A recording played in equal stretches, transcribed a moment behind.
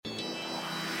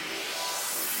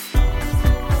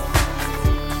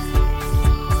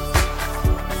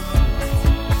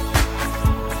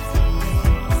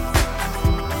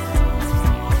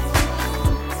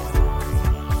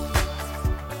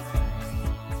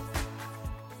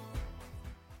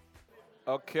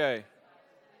Okay.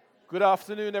 Good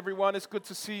afternoon, everyone. It's good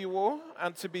to see you all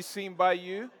and to be seen by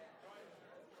you.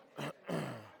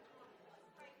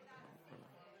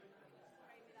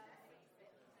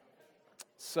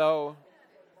 So,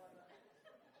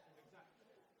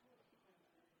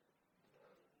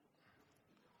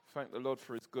 thank the Lord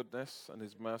for his goodness and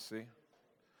his mercy,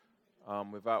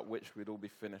 without which we'd all be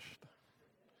finished.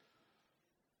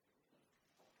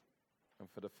 And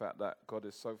for the fact that God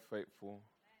is so faithful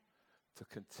to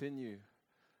continue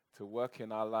to work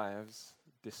in our lives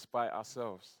despite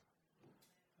ourselves.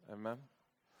 Amen.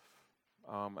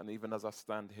 And even as I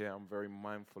stand here, I'm very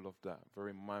mindful of that,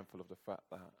 very mindful of the fact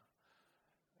that,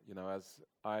 as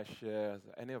I share, as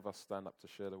any of us stand up to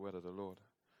share the word of the Lord,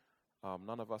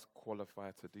 none of us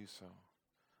qualify to do so.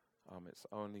 It's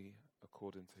only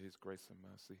according to his grace and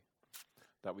mercy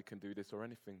that we can do this or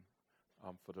anything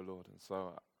for the Lord. And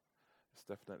so it's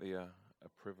definitely a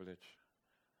privilege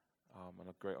and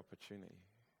a great opportunity.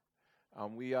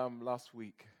 We last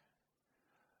week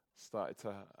started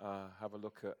to have a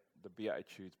look at the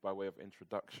Beatitudes by way of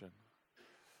introduction.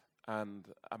 And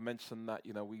I mentioned that,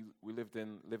 we live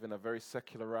in a very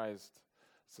secularized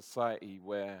society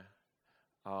where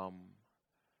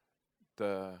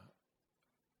the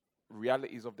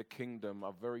realities of the kingdom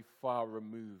are very far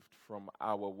removed from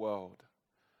our world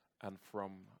and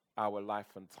from our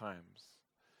life and times.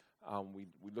 We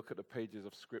look at the pages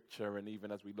of Scripture, and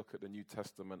even as we look at the New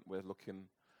Testament, we're looking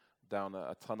down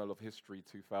a tunnel of history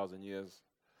 2,000 years.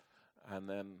 And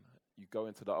then you go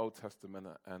into the Old Testament,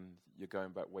 and you're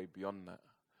going back way beyond that.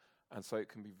 And so it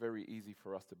can be very easy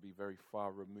for us to be very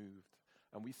far removed.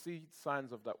 And we see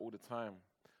signs of that all the time.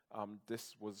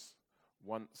 This was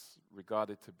once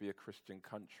regarded to be a Christian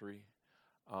country.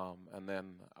 And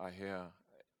then I hear,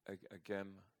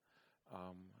 again,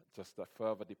 just a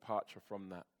further departure from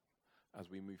that as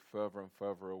we move further and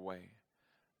further away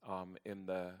in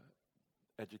the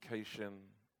education.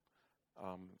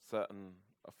 Certain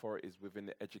authorities within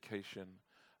the education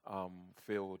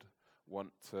field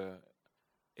want to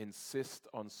insist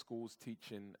on schools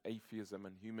teaching atheism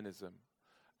and humanism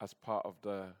as part of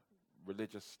the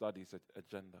religious studies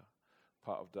agenda,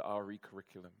 part of the RE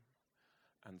curriculum.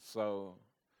 And so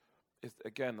it's,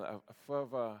 again, a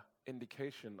further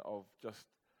indication of just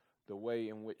the way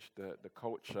in which the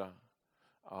culture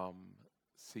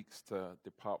seeks to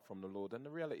depart from the Lord. And the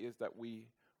reality is that we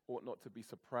ought not to be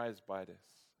surprised by this.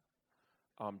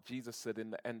 Jesus said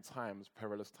in the end times,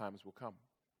 perilous times will come.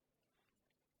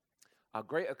 Our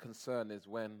greater concern is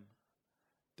when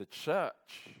the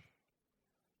church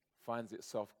finds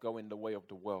itself going the way of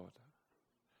the world.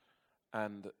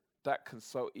 And that can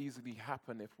so easily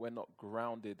happen if we're not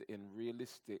grounded in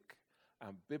realistic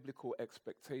and biblical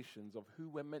expectations of who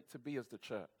we're meant to be as the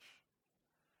church.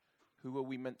 Who are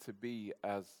we meant to be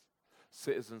as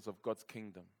citizens of God's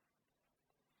kingdom?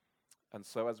 And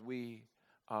so as we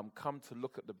come to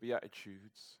look at the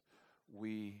Beatitudes,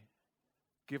 we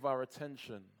give our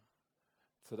attention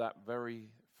to that very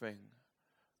thing.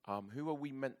 Who are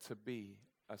we meant to be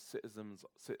as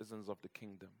citizens of the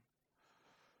kingdom?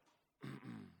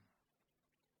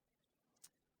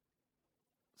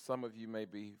 Some of you may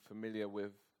be familiar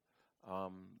with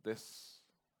this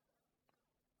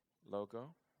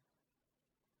logo.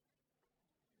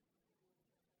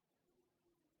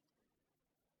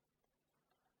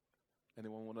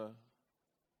 Anyone want to?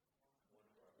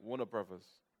 Warner Brothers,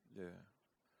 yeah.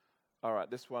 All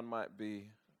right, this one might be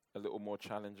a little more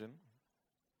challenging.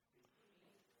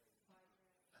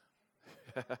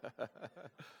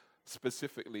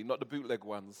 Specifically, not the bootleg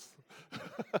ones.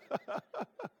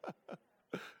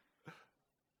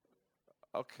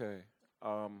 Okay,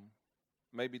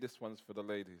 maybe this one's for the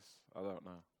ladies. I don't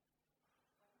know.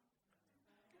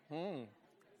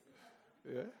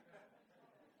 Yeah.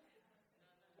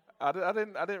 I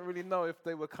didn't really know if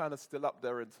they were kind of still up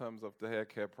there in terms of the hair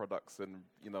care products and,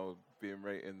 being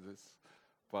ratings.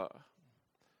 But,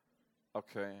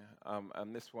 okay.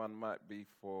 And this one might be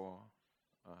for,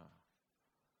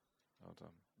 hold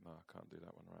on. No, I can't do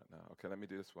that one right now. Okay, let me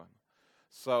do this one.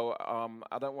 So,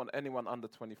 I don't want anyone under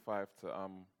 25 to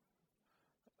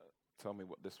tell me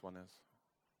what this one is.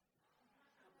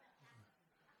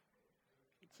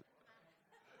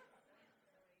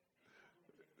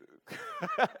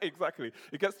 Exactly.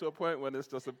 It gets to a point when it's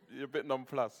just you're a bit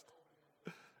nonplussed.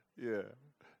 Yeah.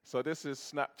 So this is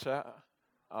Snapchat,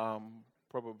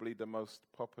 probably the most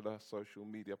popular social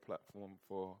media platform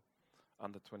for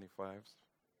under 25s.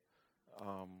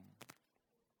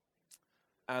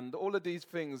 And all of these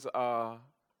things are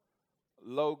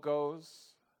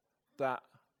logos that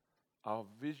are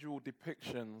visual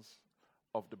depictions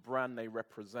of the brand they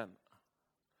represent.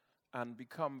 and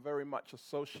become very much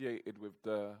associated with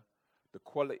the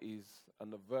qualities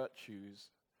and the virtues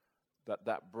that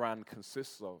that brand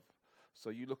consists of. So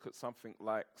you look at something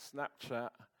like Snapchat,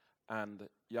 and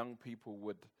young people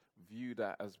would view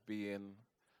that as being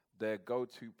their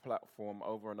go-to platform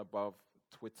over and above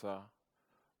Twitter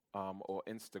or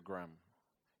Instagram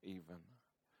even.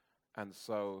 And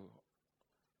so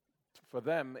for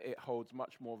them, it holds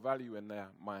much more value in their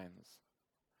minds.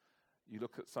 You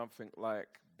look at something like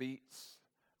Beats,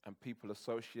 and people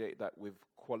associate that with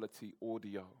quality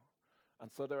audio. And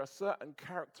so there are certain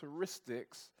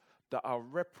characteristics that are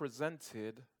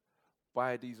represented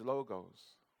by these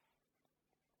logos.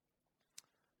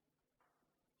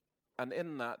 And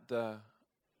in that, the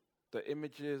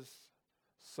images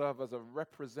serve as a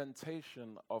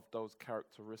representation of those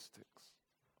characteristics.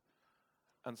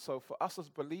 And so for us as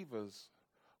believers,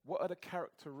 what are the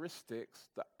characteristics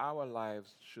that our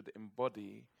lives should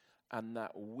embody and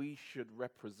that we should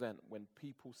represent when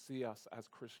people see us as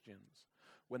Christians?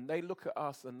 When they look at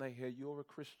us and they hear you're a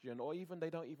Christian, or even they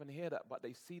don't even hear that, but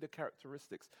they see the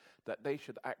characteristics, that they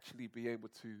should actually be able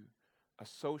to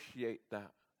associate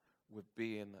that with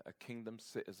being a kingdom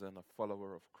citizen, a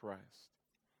follower of Christ.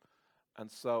 And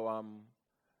so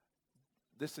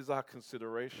this is our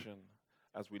consideration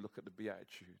as we look at the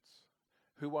Beatitudes.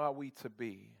 Who are we to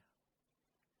be?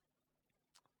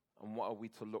 And what are we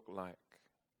to look like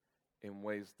in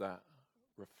ways that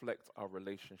reflect our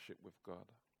relationship with God?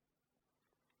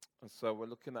 And so we're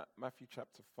looking at Matthew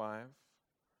chapter 5,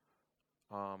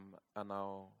 and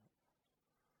I'll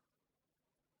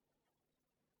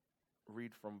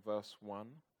read from verse 1.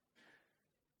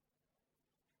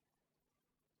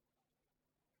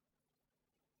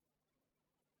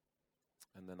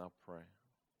 And then I'll pray.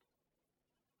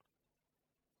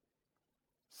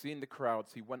 Seeing the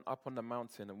crowds, he went up on the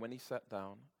mountain, and when he sat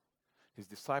down, his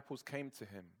disciples came to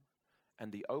him,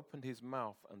 and he opened his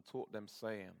mouth and taught them,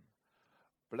 saying,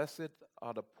 Blessed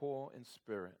are the poor in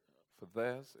spirit, for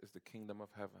theirs is the kingdom of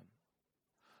heaven.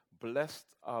 Blessed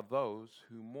are those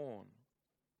who mourn,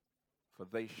 for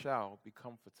they shall be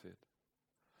comforted.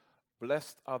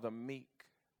 Blessed are the meek,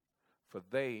 for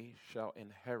they shall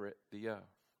inherit the earth.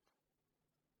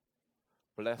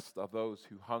 Blessed are those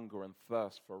who hunger and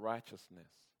thirst for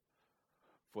righteousness,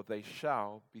 for they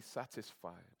shall be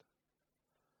satisfied.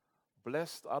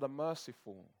 Blessed are the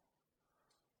merciful,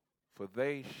 for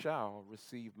they shall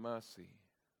receive mercy.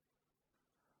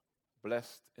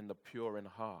 Blessed in the pure in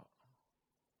heart,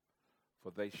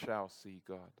 for they shall see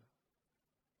God.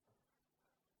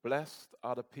 Blessed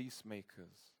are the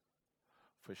peacemakers,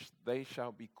 for they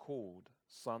shall be called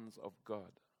sons of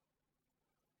God.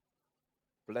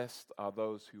 Blessed are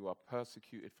those who are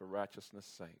persecuted for righteousness'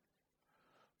 sake,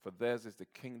 for theirs is the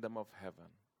kingdom of heaven.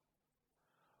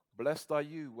 Blessed are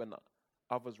you when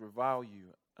others revile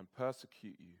you and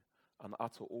persecute you and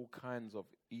utter all kinds of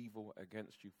evil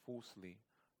against you falsely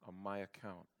on my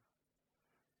account.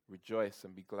 Rejoice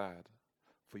and be glad,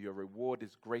 for your reward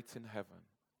is great in heaven.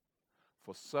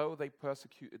 For so they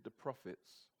persecuted the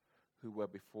prophets who were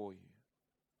before you.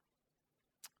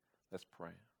 Let's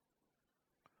pray.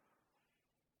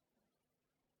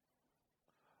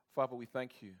 Father, we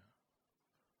thank you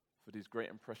for these great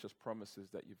and precious promises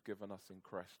that you've given us in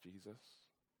Christ Jesus.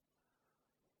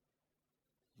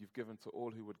 You've given to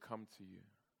all who would come to you.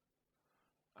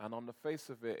 And on the face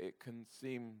of it, it can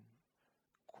seem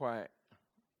quite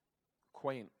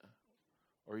quaint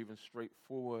or even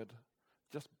straightforward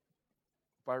just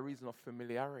by reason of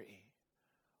familiarity.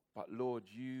 But Lord,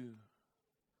 you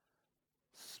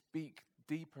speak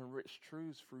deep and rich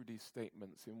truths through these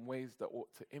statements in ways that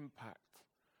ought to impact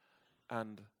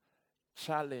and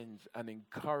challenge and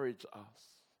encourage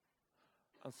us.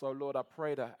 And so, Lord, I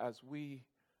pray that as we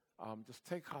just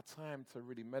take our time to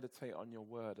really meditate on your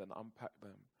word and unpack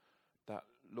them, that,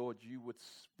 Lord, you would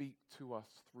speak to us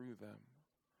through them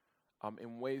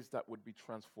in ways that would be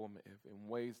transformative, in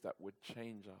ways that would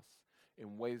change us,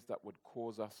 in ways that would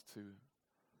cause us to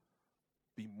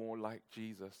be more like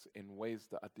Jesus, in ways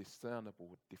that are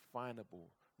discernible,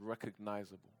 definable,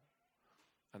 recognizable.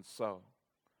 And so,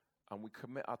 we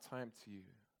commit our time to you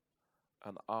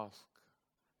and ask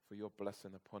for your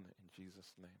blessing upon it in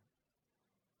Jesus' name.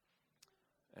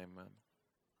 Amen.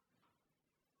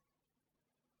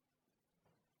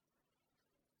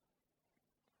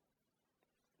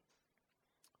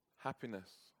 Happiness.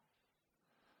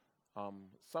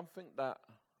 Something that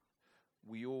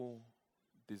we all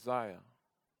desire,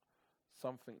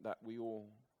 something that we all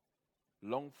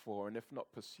long for, and if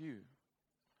not pursue.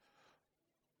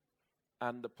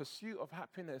 And the pursuit of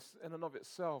happiness in and of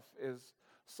itself is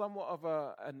somewhat of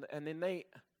an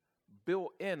innate,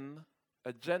 built-in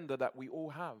agenda that we all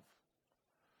have.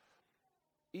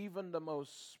 Even the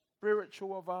most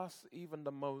spiritual of us, even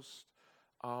the most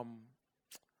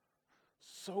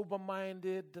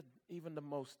sober-minded, even the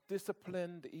most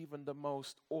disciplined, even the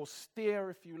most austere,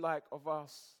 if you like, of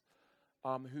us,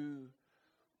 who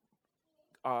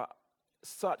are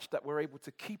such that we're able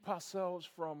to keep ourselves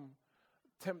from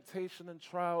temptation and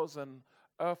trials and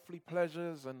earthly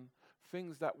pleasures and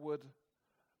things that would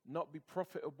not be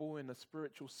profitable in a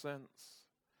spiritual sense.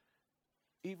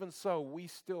 Even so, we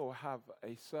still have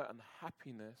a certain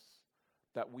happiness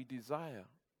that we desire.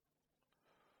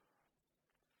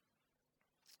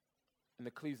 In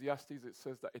Ecclesiastes, it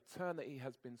says that eternity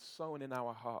has been sown in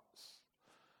our hearts.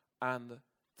 And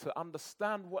to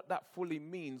understand what that fully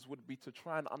means would be to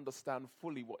try and understand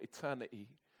fully what eternity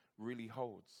really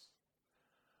holds.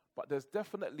 But there's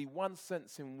definitely one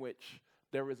sense in which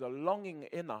there is a longing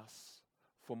in us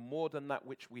for more than that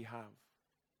which we have.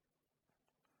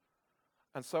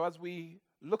 And so as we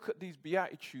look at these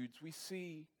Beatitudes, we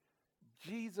see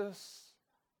Jesus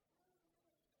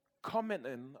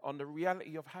commenting on the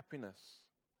reality of happiness.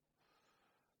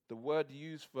 The word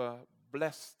used for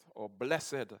blessed or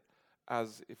blessed,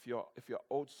 as if you're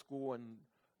old school and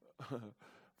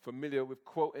familiar with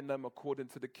quoting them according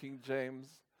to the King James,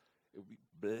 it would be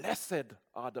blessed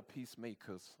are the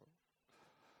peacemakers.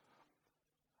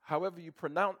 However you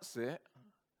pronounce it,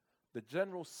 the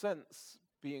general sense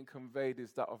being conveyed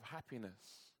is that of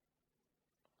happiness.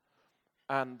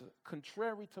 And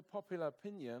contrary to popular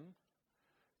opinion,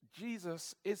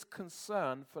 Jesus is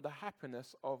concerned for the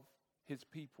happiness of his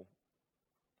people.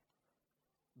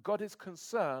 God is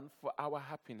concerned for our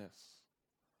happiness.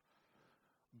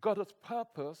 God has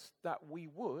purposed that we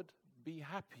would be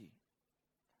happy.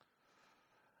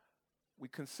 We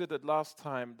considered last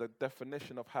time the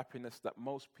definition of happiness that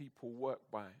most people work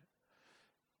by.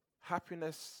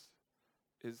 Happiness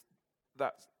is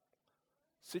that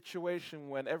situation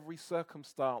when every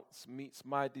circumstance meets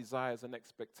my desires and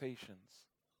expectations.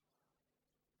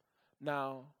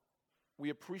 Now,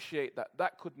 we appreciate that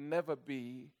that could never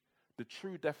be the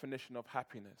true definition of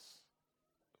happiness.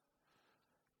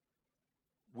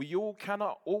 We all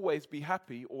cannot always be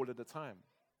happy all of the time.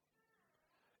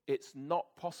 It's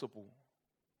not possible.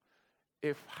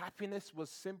 If happiness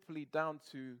was simply down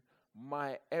to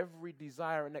my every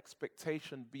desire and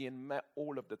expectation being met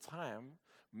all of the time,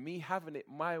 me having it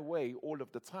my way all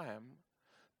of the time,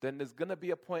 then there's going to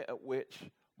be a point at which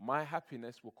my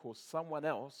happiness will cause someone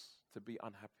else to be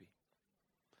unhappy.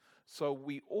 So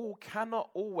we all cannot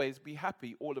always be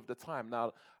happy all of the time.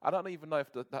 Now, I don't even know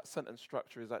if that sentence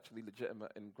structure is actually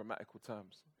legitimate in grammatical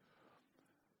terms.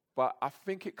 But I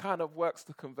think it kind of works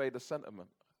to convey the sentiment.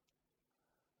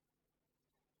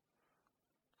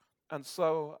 And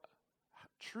so,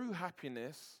 true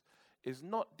happiness is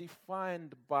not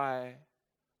defined by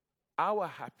our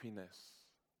happiness.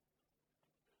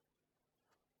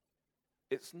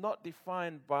 It's not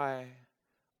defined by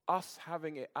us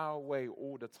having it our way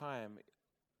all the time,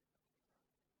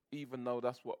 even though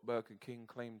that's what Burger King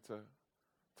claimed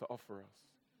to offer us.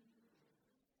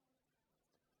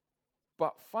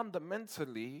 But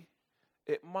fundamentally,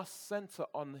 it must center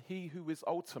on He who is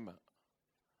ultimate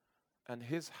and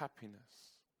His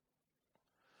happiness.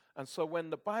 And so when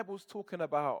the Bible's talking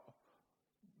about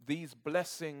these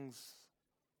blessings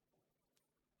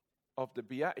of the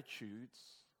Beatitudes,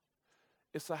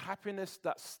 it's a happiness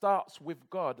that starts with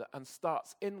God and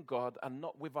starts in God and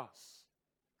not with us.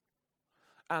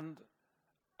 And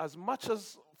as much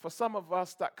as for some of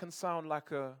us that can sound like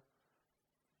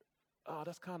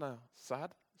that's kind of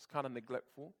sad, it's kind of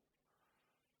neglectful.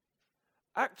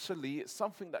 Actually, it's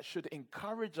something that should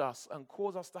encourage us and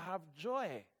cause us to have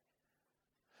joy.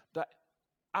 That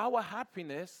our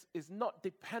happiness is not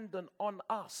dependent on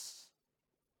us.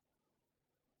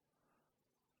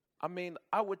 I mean,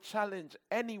 I would challenge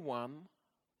anyone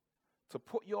to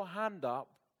put your hand up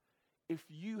if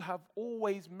you have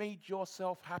always made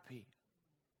yourself happy.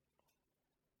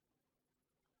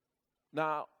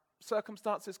 Now,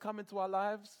 circumstances come into our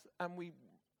lives and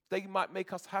they might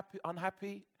make us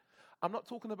unhappy. I'm not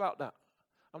talking about that.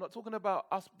 I'm not talking about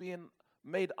us being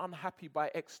made unhappy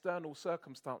by external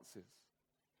circumstances.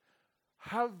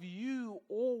 Have you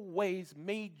always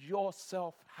made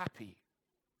yourself happy?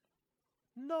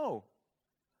 No.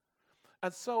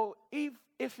 And so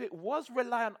if it was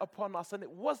reliant upon us and it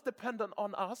was dependent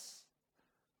on us,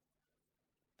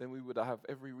 then we would have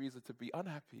every reason to be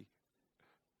unhappy,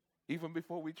 even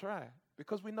before we try,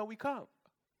 because we know we can't.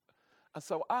 And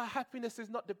so our happiness is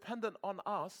not dependent on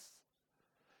us.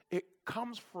 It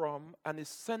comes from and is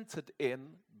centered in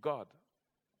God.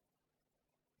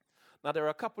 Now, there are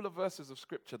a couple of verses of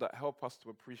scripture that help us to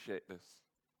appreciate this.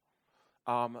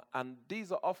 And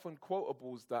these are often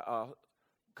quotables that are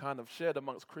kind of shared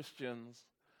amongst Christians.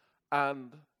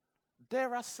 And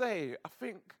dare I say, I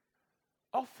think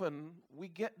often we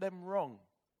get them wrong.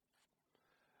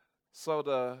 So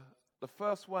the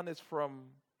first one is from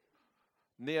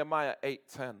Nehemiah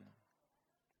 8:10.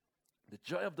 The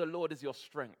joy of the Lord is your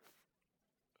strength.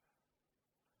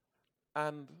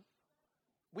 And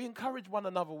we encourage one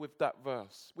another with that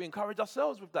verse. We encourage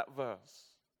ourselves with that verse.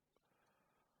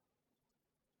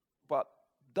 But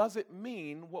does it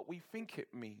mean what we think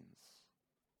it means?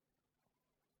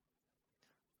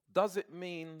 Does it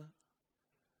mean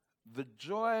the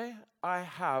joy I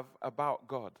have about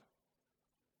God?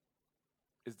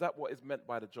 Is that what is meant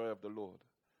by the joy of the Lord?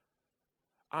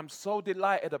 I'm so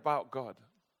delighted about God.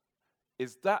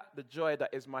 Is that the joy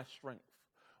that is my strength?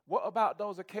 What about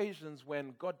those occasions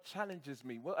when God challenges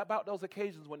me? What about those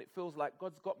occasions when it feels like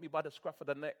God's got me by the scruff of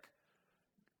the neck,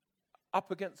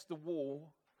 up against the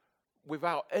wall,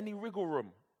 without any wiggle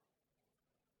room?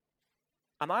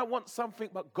 And I want something,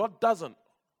 but God doesn't.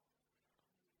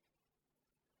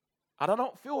 And I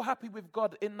don't feel happy with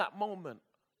God in that moment.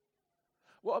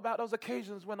 What about those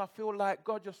occasions when I feel like,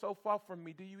 God, you're so far from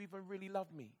me, do you even really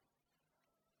love me?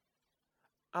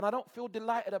 And I don't feel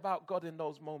delighted about God in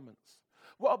those moments.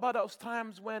 What about those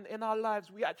times when in our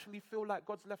lives we actually feel like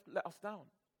God's let us down?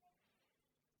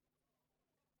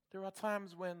 There are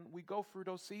times when we go through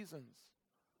those seasons.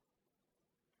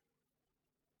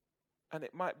 And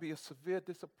it might be a severe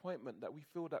disappointment that we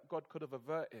feel that God could have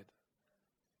averted.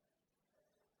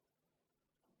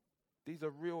 These are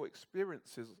real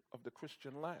experiences of the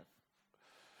Christian life.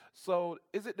 So,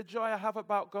 is it the joy I have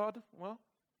about God? Well,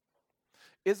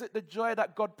 is it the joy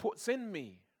that God puts in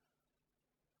me?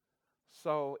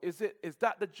 So, is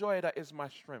that the joy that is my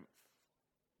strength?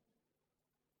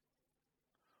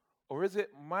 Or is it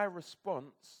my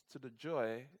response to the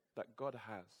joy that God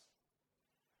has?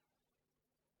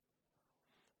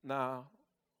 Now,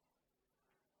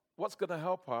 what's going to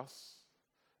help us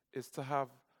is to have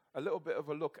a little bit of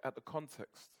a look at the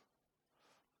context.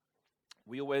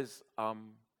 We always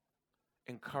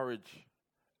encourage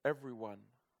everyone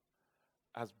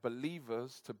as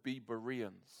believers to be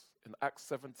Bereans. In Acts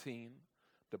 17,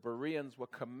 the Bereans were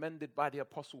commended by the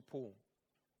Apostle Paul.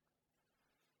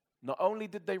 Not only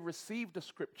did they receive the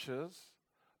scriptures,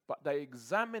 but they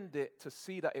examined it to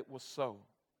see that it was so.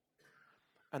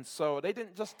 And so they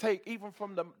didn't just take, even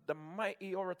from the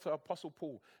mighty orator Apostle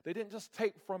Paul, they didn't just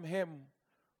take from him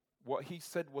what he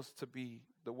said was to be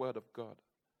the word of God.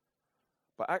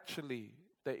 But actually,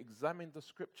 they examined the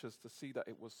scriptures to see that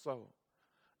it was so.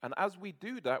 And as we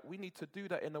do that, we need to do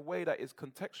that in a way that is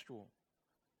contextual.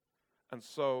 And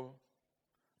so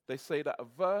they say that a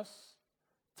verse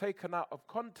taken out of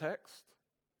context,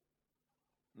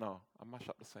 no, I mashed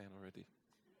up the saying already.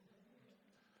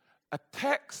 A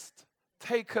text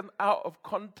taken out of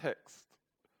context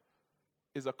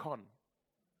is a con.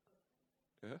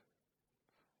 Yeah?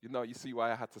 You see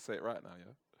why I had to say it right now,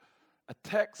 yeah? A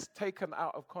text taken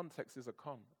out of context is a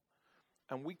con.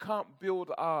 And we can't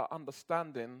build our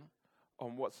understanding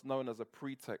on what's known as a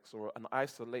pretext or an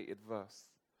isolated verse.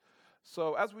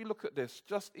 So as we look at this,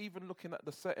 just even looking at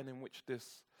the setting in which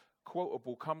this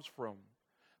quotable comes from,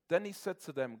 then he said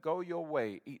to them, go your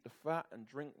way, eat the fat and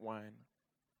drink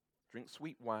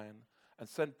sweet wine, and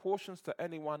send portions to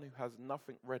anyone who has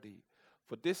nothing ready.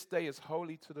 For this day is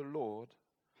holy to the Lord,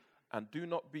 and do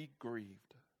not be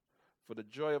grieved, for the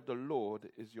joy of the Lord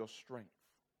is your strength.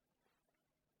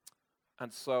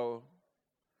 And so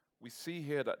we see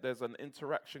here that there's an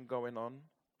interaction going on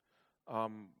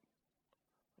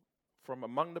from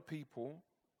among the people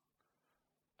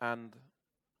and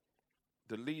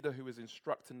the leader who is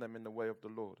instructing them in the way of the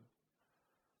Lord.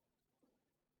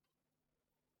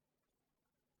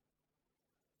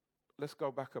 Let's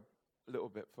go back a little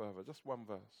bit further, just one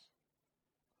verse.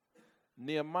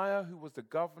 Nehemiah, who was the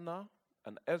governor,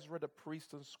 and Ezra the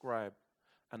priest and scribe,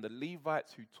 and the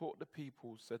Levites who taught the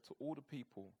people, said to all the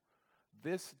people,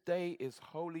 this day is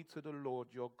holy to the Lord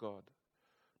your God.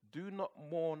 Do not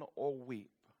mourn or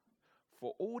weep.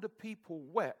 For all the people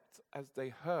wept as they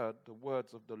heard the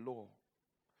words of the law.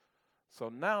 So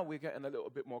now we're getting a little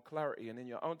bit more clarity, and in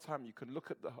your own time you can look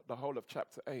at the whole of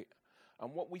chapter 8.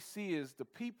 And what we see is the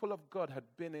people of God had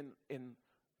been in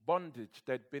bondage,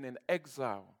 they'd been in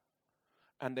exile,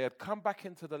 and they had come back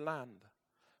into the land.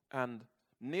 And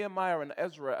Nehemiah and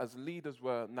Ezra as leaders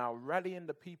were now rallying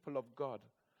the people of God.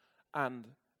 And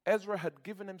Ezra had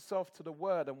given himself to the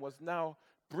word and was now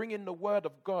bringing the word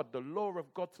of God, the law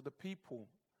of God to the people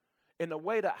in a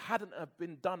way that hadn't have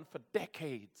been done for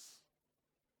decades.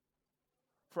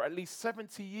 for at least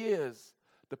 70 years,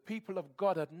 the people of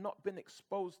God had not been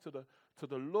exposed to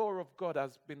the law of God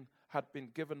had been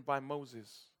given by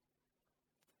Moses.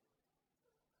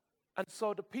 And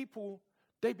so the people,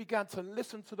 they began to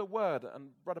listen to the word.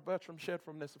 And Brother Bertram shared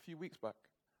from this a few weeks back.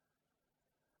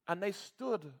 And they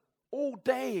stood all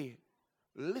day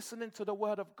listening to the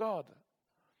word of God.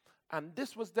 And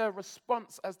this was their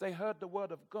response as they heard the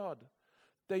word of God.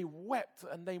 They wept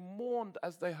and they mourned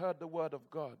as they heard the word of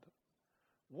God.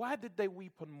 Why did they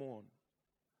weep and mourn?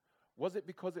 Was it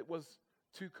because it was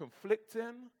too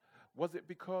conflicting? Was it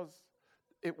because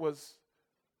it was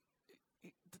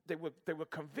they were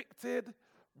convicted?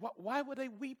 Why were they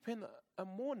weeping and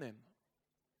mourning?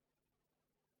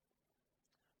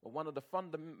 Well, one of the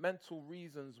fundamental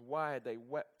reasons why they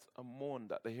wept and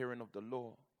mourned at the hearing of the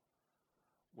law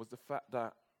was the fact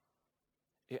that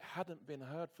it hadn't been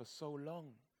heard for so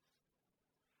long.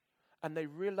 And they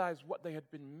realized what they had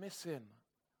been missing.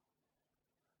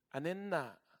 And in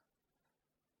that,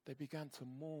 they began to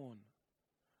mourn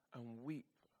and weep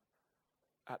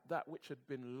at that which had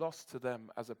been lost to them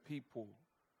as a people,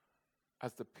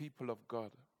 as the people of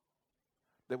God.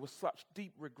 There was such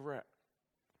deep regret.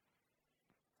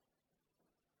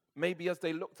 Maybe as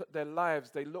they looked at their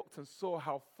lives, they looked and saw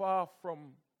how far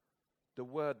from the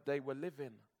word they were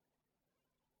living.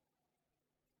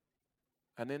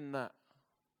 And in that,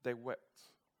 they wept.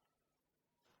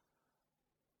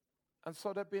 And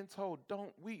so they're being told,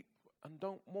 don't weep and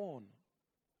don't mourn.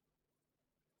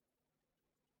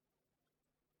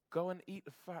 Go and eat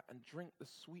the fat and drink the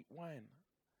sweet wine.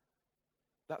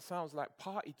 That sounds like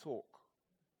party talk.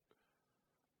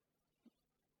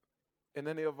 In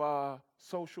any of our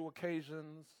social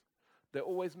occasions, they're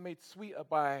always made sweeter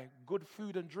by good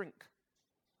food and drink.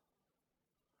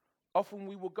 Often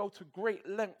we will go to great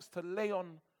lengths to lay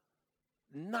on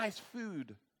nice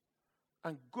food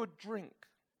and good drink.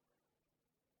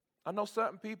 I know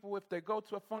certain people, if they go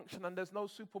to a function and there's no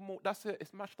super malt, that's it,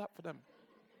 it's mashed up for them.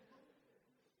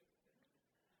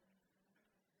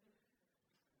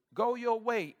 Go your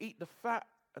way, eat the fat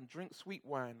and drink sweet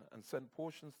wine, and send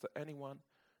portions to anyone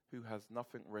who has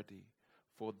nothing ready.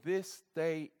 For this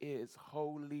day is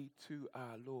holy to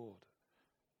our Lord.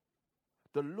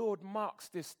 The Lord marks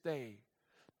this day.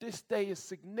 This day is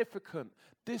significant.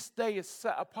 This day is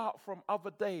set apart from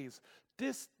other days.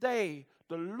 This day,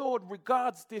 the Lord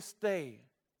regards this day.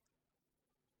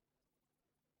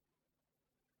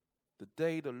 The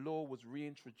day the law was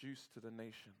reintroduced to the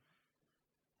nation.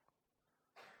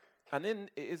 And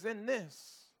it is in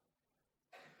this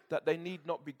that they need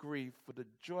not be grieved, for the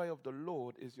joy of the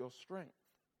Lord is your strength.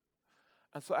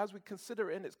 And so as we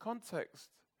consider it in its context,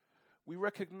 we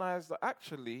recognize that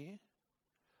actually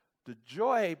the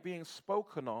joy being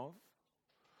spoken of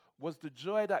was the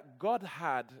joy that God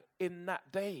had in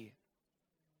that day.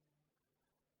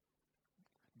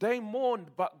 They mourned,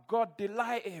 but God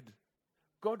delighted.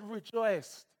 God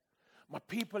rejoiced. My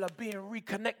people are being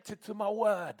reconnected to my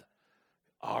word.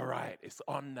 All right, it's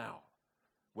on now.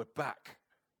 We're back.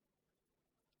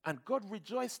 And God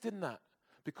rejoiced in that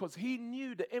because he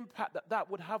knew the impact that that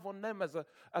would have on them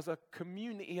as a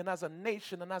community and as a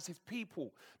nation and as his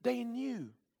people. They knew.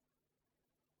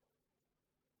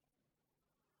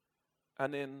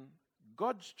 And in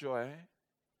God's joy,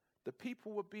 the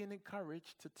people were being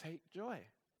encouraged to take joy,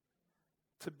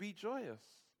 to be joyous.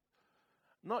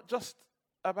 Not just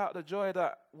about the joy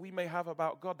that we may have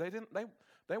about God.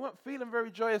 They weren't feeling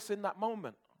very joyous in that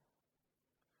moment.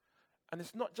 And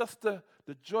it's not just the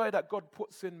joy that God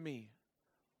puts in me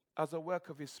as a work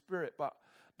of his Spirit, but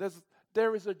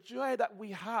there is a joy that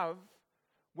we have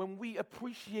when we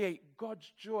appreciate God's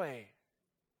joy,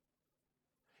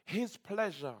 his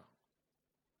pleasure.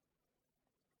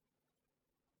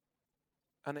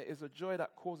 And it is a joy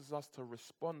that causes us to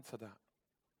respond to that.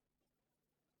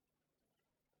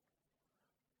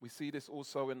 We see this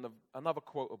also in another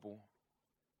quotable.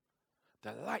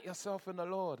 Delight yourself in the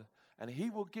Lord, and he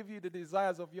will give you the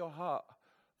desires of your heart.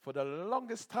 For the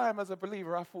longest time as a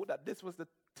believer, I thought that this was the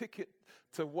ticket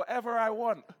to whatever I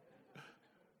want.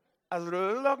 As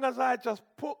long as I just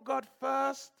put God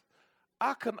first,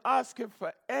 I can ask him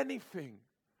for anything,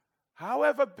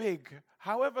 however big,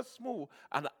 however small,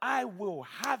 and I will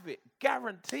have it,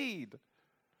 guaranteed.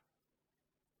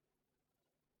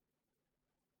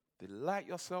 Delight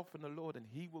yourself in the Lord, and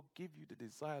he will give you the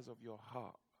desires of your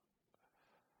heart.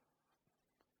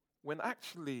 When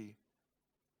actually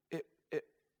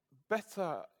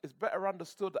it's better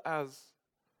understood as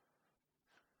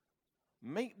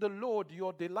make the Lord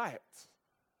your delight,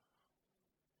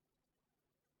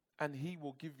 and he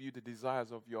will give you the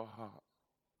desires of your heart.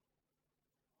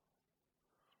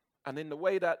 And in the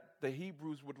way that the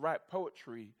Hebrews would write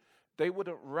poetry, they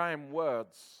wouldn't rhyme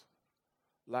words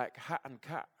like hat and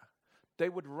cat. They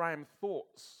would rhyme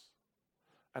thoughts.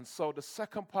 And so the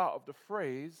second part of the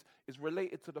phrase is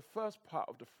related to the first part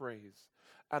of the phrase.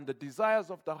 And the desires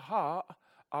of the heart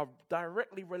are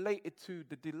directly related to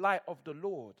the delight of the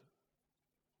Lord.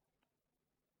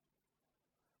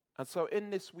 And so in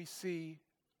this we see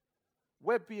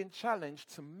we're being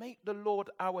challenged to make the Lord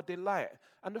our delight.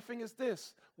 And the thing is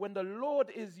this, when the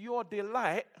Lord is your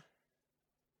delight,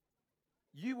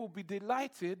 you will be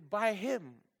delighted by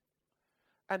him.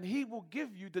 And he will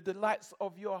give you the delights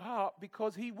of your heart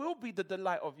because he will be the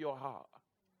delight of your heart.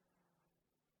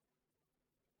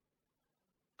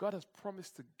 God has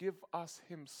promised to give us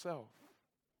himself.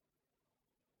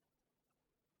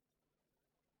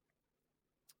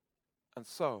 And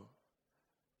so,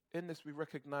 in this we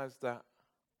recognize that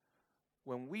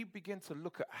when we begin to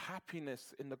look at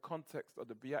happiness in the context of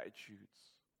the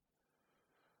Beatitudes,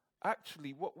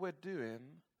 actually what we're doing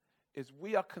is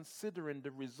we are considering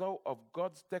the result of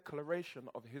God's declaration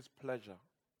of his pleasure.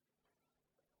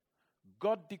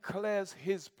 God declares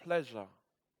his pleasure.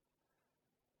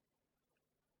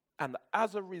 And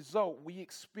as a result, we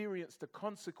experience the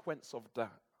consequence of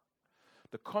that.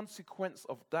 The consequence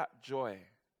of that joy,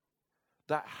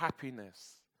 that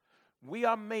happiness. We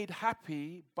are made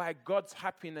happy by God's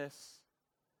happiness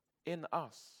in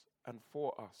us and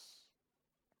for us.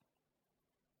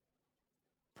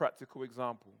 Practical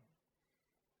example.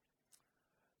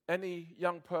 Any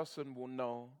young person will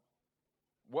know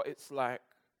what it's like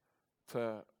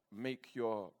to make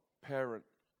your parent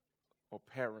or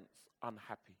parents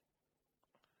unhappy.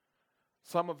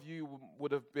 Some of you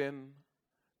would have been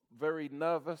very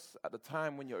nervous at the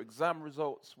time when your exam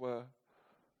results were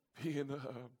being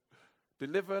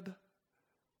delivered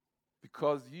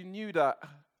because you knew that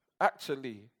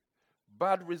actually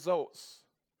bad results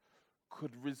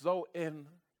could result in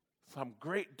some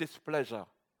great displeasure,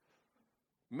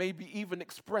 maybe even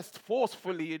expressed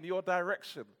forcefully in your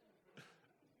direction.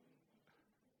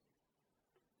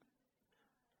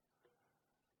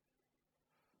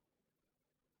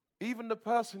 Even the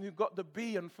person who got the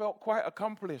B and felt quite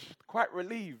accomplished, quite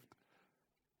relieved,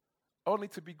 only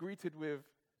to be greeted with,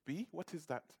 B? What is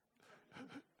that?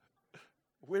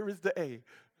 Where is the A?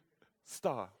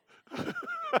 Star.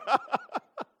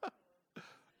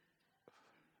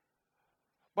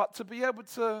 But to be able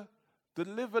to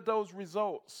deliver those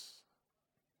results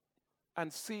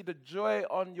and see the joy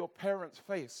on your parents'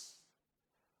 face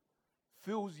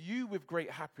fills you with great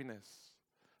happiness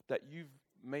that you've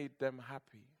made them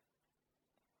happy.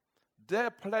 Their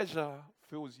pleasure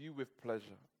fills you with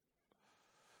pleasure.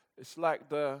 It's like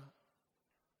the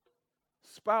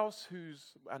spouse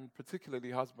who's, and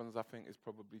particularly husbands, I think is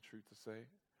probably true to say,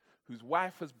 whose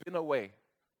wife has been away.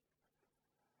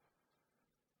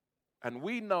 And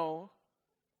we know,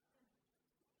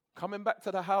 coming back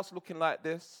to the house looking like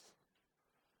this,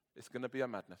 it's going to be a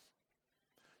madness.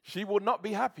 She will not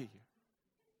be happy.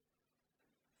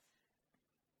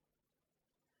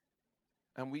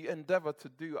 And we endeavor to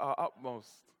do our utmost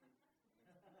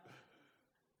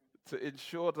to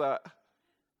ensure that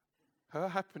her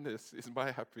happiness is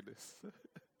my happiness.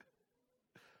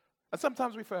 And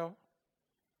sometimes we fail.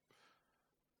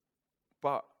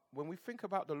 But when we think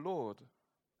about the Lord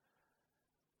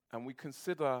and we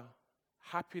consider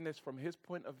happiness from his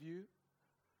point of view,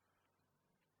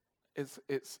 it's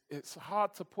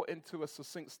hard to put into a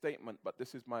succinct statement, but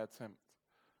this is my attempt.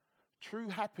 True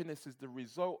happiness is the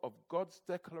result of God's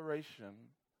declaration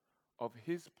of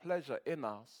his pleasure in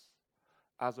us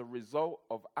as a result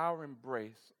of our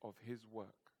embrace of his work.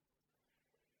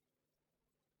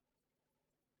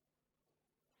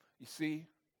 You see,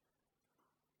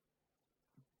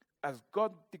 as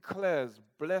God declares,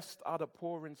 blessed are the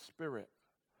poor in spirit,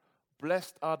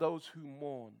 blessed are those who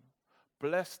mourn,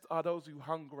 blessed are those who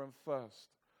hunger and thirst.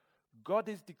 God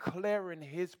is declaring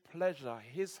his pleasure,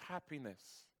 his happiness.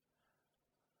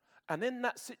 And in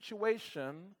that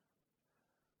situation,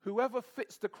 whoever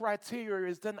fits the criteria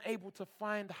is then able to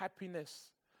find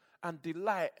happiness and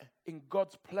delight in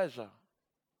God's pleasure.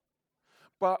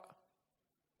 But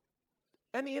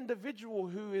any individual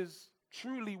who is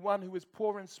truly one who is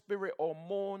poor in spirit or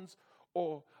mourns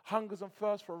or hungers and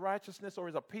thirsts for righteousness or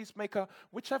is a peacemaker,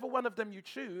 whichever one of them you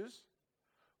choose,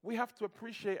 we have to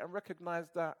appreciate and recognize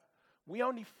that we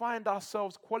only find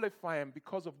ourselves qualifying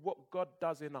because of what God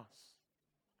does in us.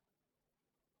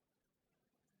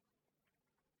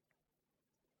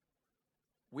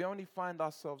 We only find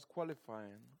ourselves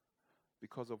qualifying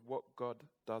because of what God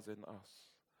does in us.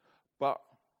 But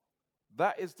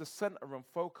that is the center and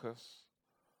focus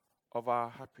of our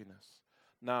happiness.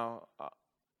 Now,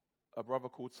 a brother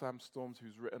called Sam Storms,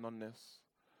 who's written on this,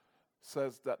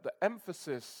 says that the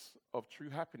emphasis of true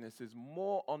happiness is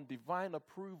more on divine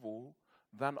approval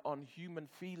than on human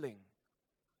feeling.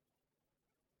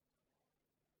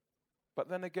 But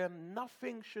then again,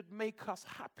 nothing should make us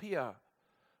happier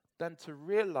than to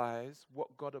realize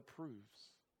what God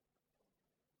approves.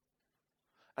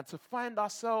 And to find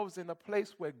ourselves in a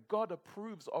place where God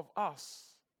approves of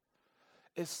us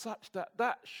is such that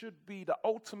that should be the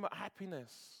ultimate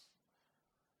happiness.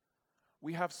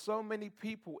 We have so many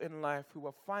people in life who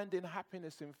are finding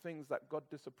happiness in things that God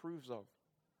disapproves of,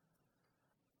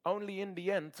 only in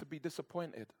the end to be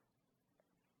disappointed.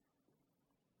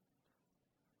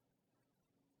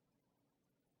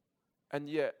 And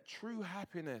yet, true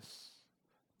happiness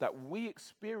that we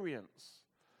experience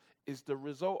is the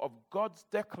result of God's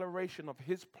declaration of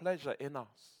His pleasure in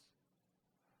us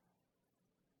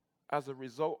as a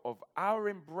result of our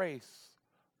embrace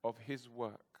of His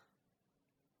work.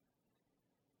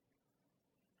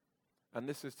 And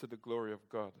this is to the glory of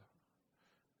God.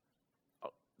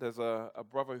 There's a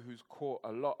brother who's caught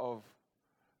a lot of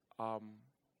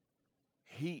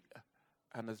heat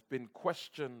and has been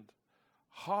questioned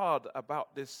hard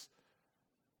about this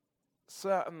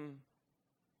certain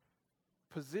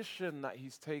position that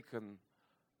he's taken.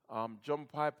 John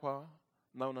Piper,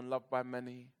 known and loved by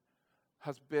many,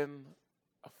 has been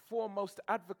a foremost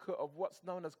advocate of what's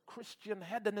known as Christian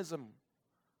hedonism.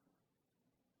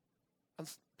 And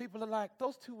people are like,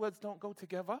 those two words don't go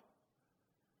together.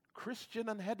 Christian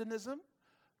and hedonism?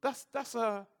 That's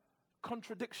a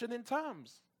contradiction in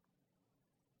terms.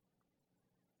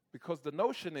 Because the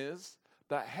notion is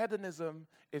that hedonism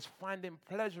is finding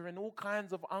pleasure in all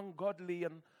kinds of ungodly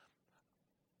and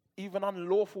even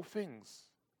unlawful things.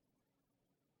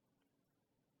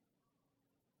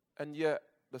 And yet,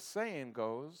 the saying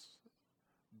goes,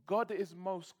 God is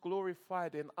most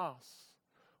glorified in us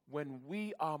when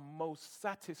we are most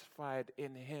satisfied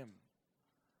in Him.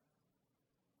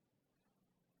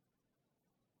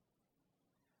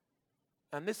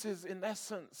 And this is, in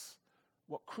essence,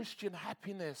 what Christian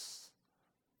happiness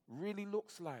really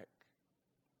looks like.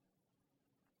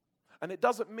 And it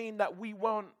doesn't mean that we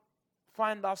won't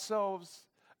find ourselves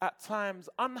at times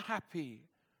unhappy,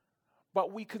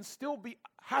 but we can still be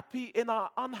happy in our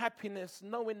unhappiness,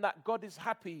 knowing that God is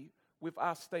happy with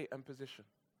our state and position.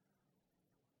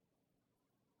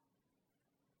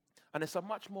 And it's a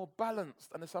much more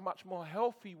balanced and it's a much more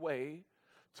healthy way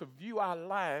to view our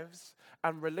lives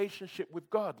and relationship with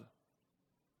God.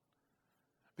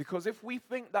 Because if we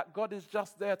think that God is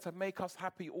just there to make us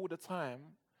happy all the time,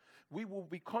 we will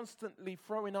be constantly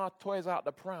throwing our toys out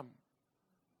the pram.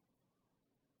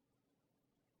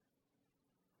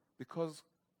 Because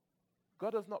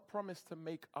God has not promised to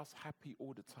make us happy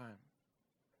all the time.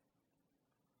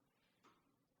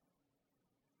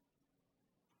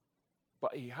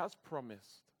 But He has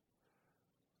promised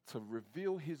to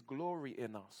reveal His glory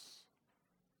in us,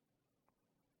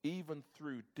 even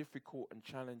through difficult and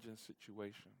challenging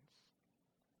situations.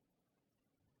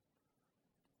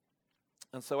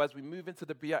 And so as we move into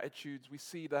the Beatitudes, we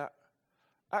see that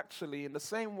actually in the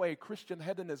same way Christian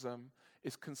hedonism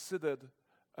is considered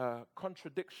a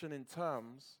contradiction in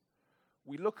terms,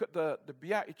 we look at the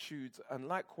Beatitudes and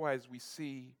likewise we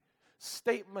see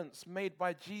statements made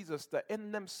by Jesus that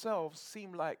in themselves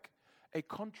seem like a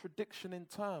contradiction in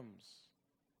terms.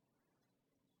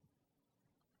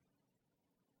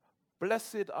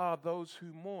 Blessed are those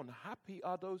who mourn. Happy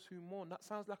are those who mourn. That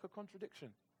sounds like a contradiction.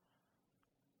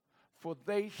 For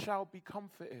they shall be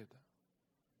comforted.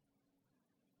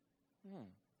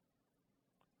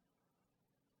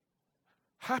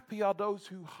 Happy are those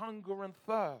who hunger and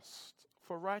thirst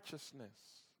for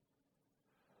righteousness.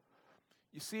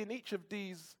 You see, in each of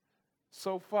these,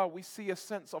 so far, we see a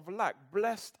sense of lack.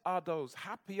 Blessed are those,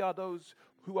 happy are those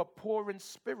who are poor in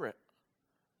spirit.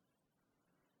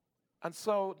 And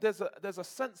so there's a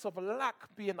sense of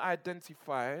lack being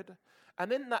identified.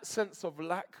 And in that sense of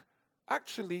lack,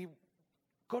 actually,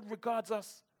 God regards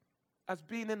us as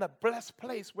being in a blessed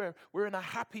place where we're in a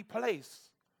happy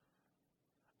place.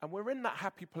 And we're in that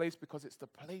happy place because it's the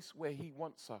place where He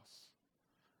wants us.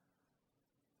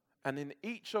 And in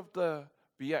each of the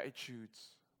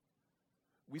Beatitudes,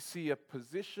 we see a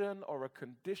position or a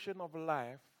condition of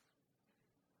life,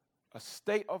 a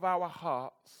state of our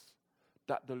hearts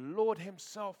that the Lord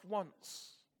Himself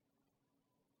wants.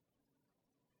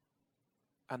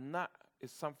 And that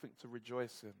is something to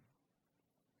rejoice in.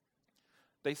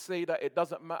 They say that it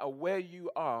doesn't matter where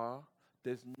you are,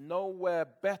 there's nowhere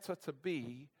better to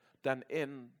be than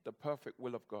in the perfect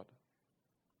will of God.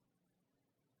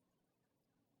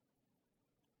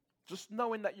 Just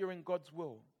knowing that you're in God's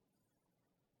will.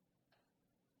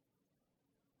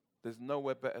 There's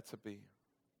nowhere better to be.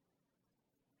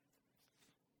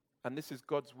 And this is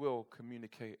God's will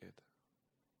communicated.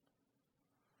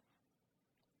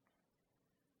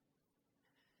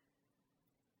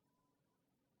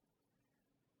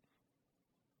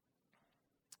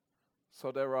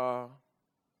 So there are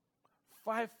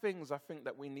 5 things I think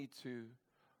that we need to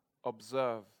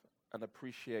observe and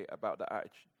appreciate about the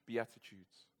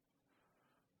Beatitudes.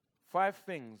 5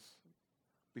 things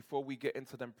before we get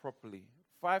into them properly.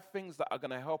 5 things that are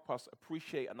going to help us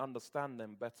appreciate and understand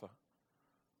them better.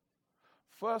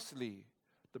 Firstly,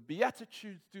 the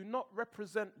Beatitudes do not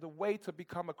represent the way to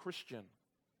become a Christian.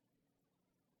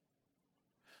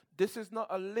 This is not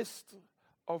a list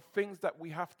of things that we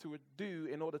have to do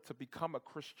in order to become a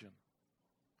Christian.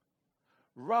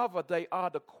 Rather, they are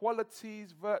the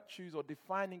qualities, virtues, or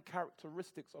defining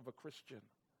characteristics of a Christian.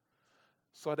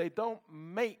 So they don't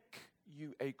make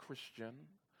you a Christian,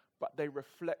 but they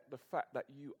reflect the fact that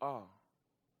you are.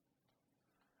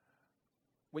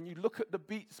 When you look at the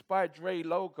Beats by Dre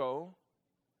logo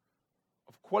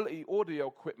of quality audio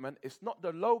equipment, it's not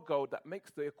the logo that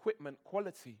makes the equipment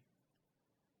quality.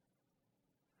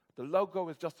 The logo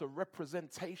is just a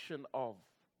representation of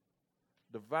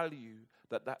the value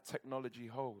that that technology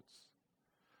holds.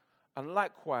 And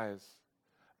likewise,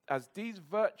 as these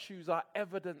virtues are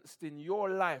evidenced in your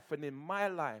life and in my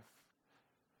life,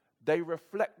 they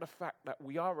reflect the fact that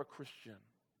we are a Christian.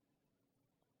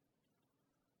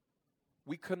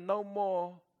 We can no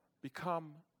more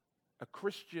become a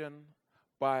Christian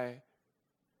by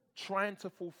trying to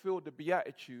fulfill the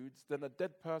Beatitudes than a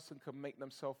dead person can make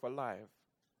themselves alive.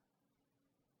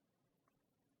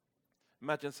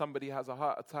 Imagine somebody has a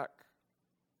heart attack.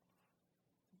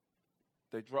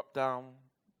 They drop down.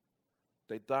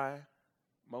 They die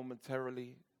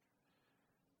momentarily.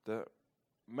 The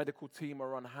medical team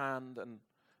are on hand and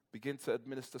begin to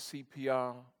administer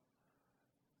CPR.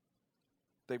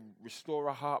 They restore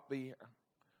a heartbeat,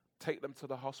 take them to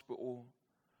the hospital,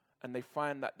 and they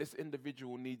find that this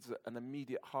individual needs an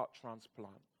immediate heart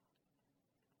transplant.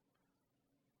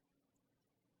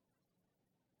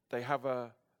 They have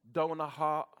a donor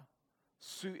heart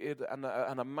suited and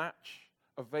a match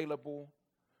available.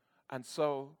 And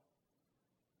so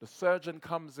the surgeon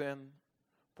comes in,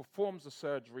 performs the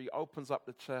surgery, opens up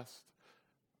the chest,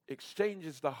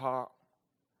 exchanges the heart,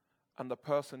 and the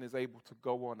person is able to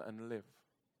go on and live.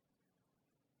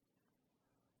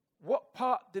 What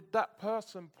part did that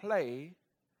person play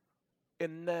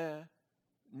in their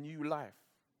new life,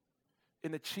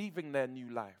 in achieving their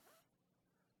new life?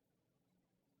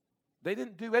 They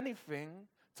didn't do anything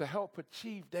to help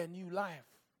achieve their new life.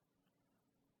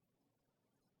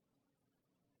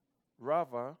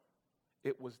 Rather,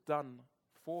 it was done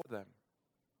for them.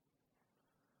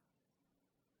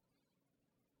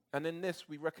 And in this,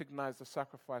 we recognize the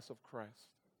sacrifice of Christ.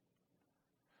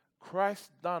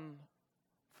 Christ done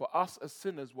for us as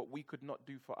sinners what we could not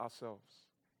do for ourselves.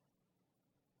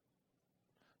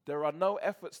 There are no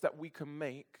efforts that we can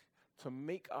make to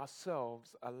make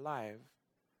ourselves alive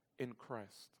in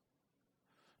Christ.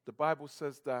 The Bible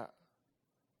says that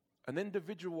an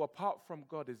individual apart from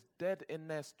God is dead in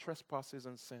their trespasses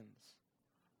and sins.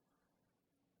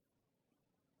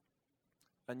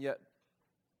 And yet,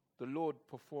 the Lord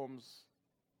performs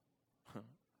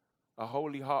a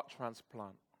holy heart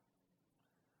transplant.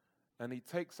 And He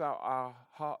takes out our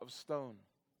heart of stone.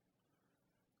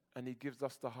 And He gives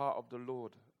us the heart of the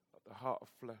Lord, the heart of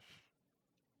flesh.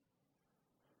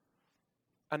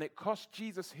 And it cost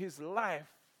Jesus His life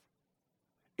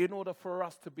in order for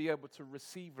us to be able to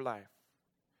receive life.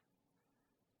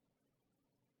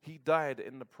 He died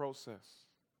in the process.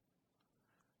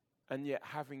 And yet,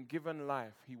 having given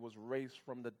life, He was raised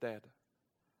from the dead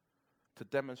to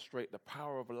demonstrate the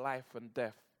power of life and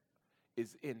death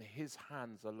is in His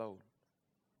hands alone.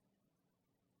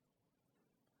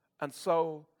 And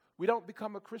so, we don't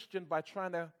become a Christian by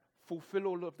trying to fulfill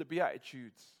all of the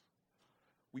Beatitudes.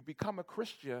 We become a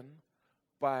Christian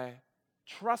by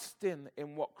trusting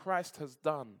in what Christ has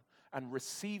done and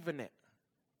receiving it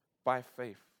by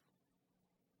faith.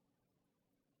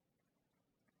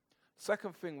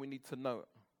 Second thing we need to note,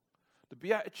 the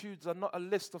Beatitudes are not a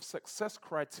list of success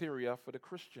criteria for the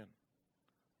Christian.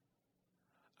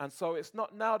 And so it's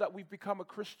not now that we've become a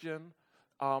Christian,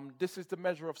 this is the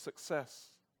measure of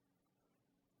success.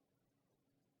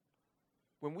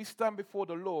 When we stand before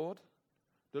the Lord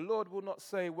will not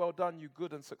say, "Well done, you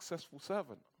good and successful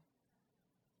servant."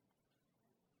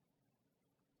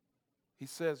 He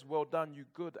says, "Well done, you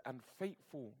good and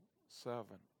faithful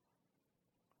servant."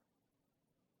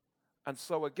 And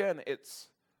so again, it's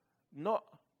not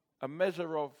a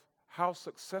measure of how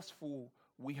successful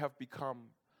we have become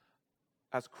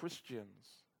as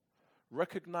Christians,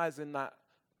 recognizing that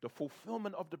the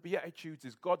fulfillment of the Beatitudes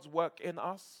is God's work in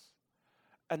us,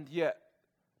 and yet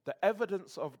the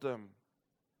evidence of them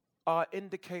are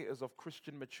indicators of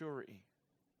Christian maturity.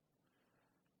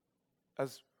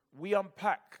 As we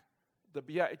unpack the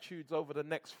Beatitudes over the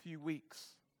next few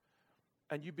weeks,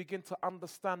 and you begin to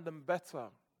understand them better,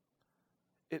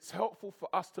 it's helpful for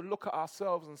us to look at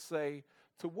ourselves and say,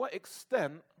 to what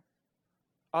extent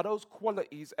are those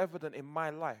qualities evident in my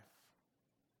life?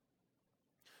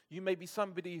 You may be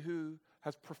somebody who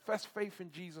has professed faith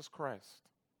in Jesus Christ.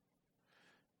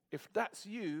 If that's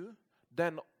you,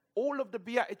 then all of the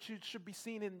Beatitudes should be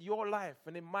seen in your life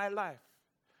and in my life.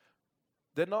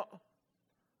 They're not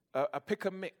a pick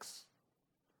and mix.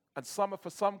 And some are for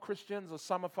some Christians or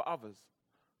some are for others.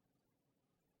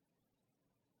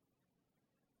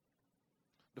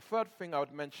 The third thing I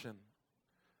would mention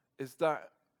is that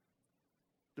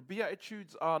the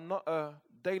Beatitudes are not a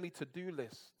daily to-do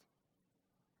list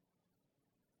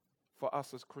for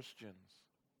us as Christians,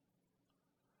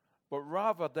 but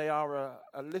rather they are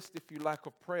a list, if you like,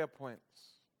 of prayer points.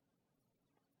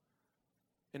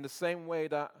 In the same way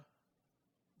that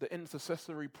the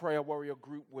intercessory prayer warrior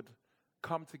group would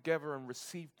come together and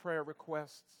receive prayer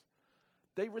requests,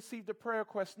 they received the prayer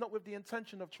requests not with the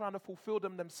intention of trying to fulfill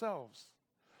them themselves,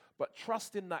 but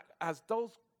trusting that as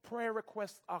those prayer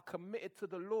requests are committed to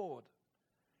the Lord,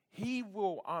 He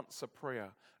will answer prayer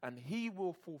and He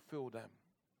will fulfill them.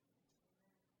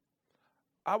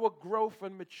 Our growth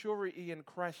and maturity in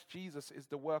Christ Jesus is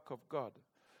the work of God.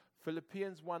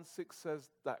 Philippians 1:6 says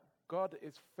that God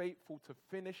is faithful to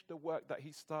finish the work that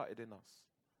He started in us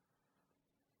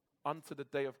unto the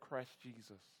day of Christ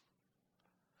Jesus.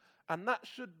 And that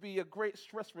should be a great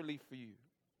stress relief for you,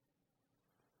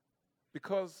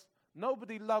 because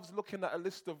nobody loves looking at a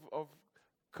list of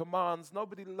commands.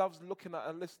 Nobody loves looking at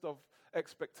a list of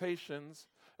expectations,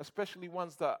 especially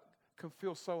ones that can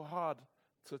feel so hard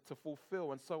to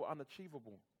fulfill and so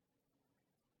unachievable.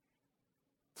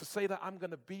 To say that I'm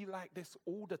going to be like this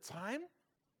all the time,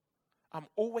 I'm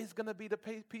always going to be the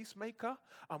peacemaker,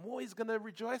 I'm always going to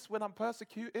rejoice when I'm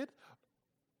persecuted.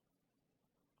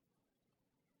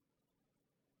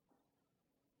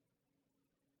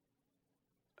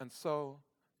 And so,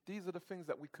 these are the things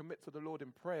that we commit to the Lord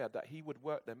in prayer, that He would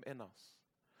work them in us.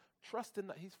 Trusting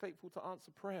that He's faithful to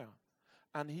answer prayer.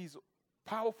 And He's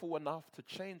powerful enough to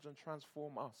change and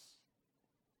transform us.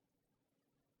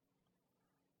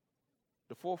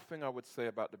 The fourth thing I would say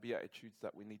about the Beatitudes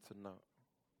that we need to know.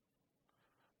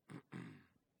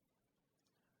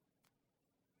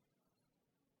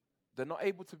 They're not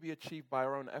able to be achieved by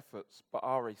our own efforts, but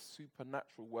are a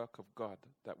supernatural work of God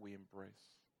that we embrace.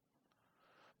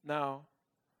 Now,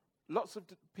 lots of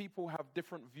people have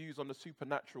different views on the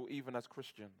supernatural, even as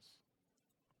Christians.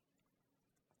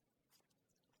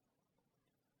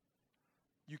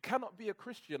 You cannot be a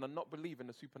Christian and not believe in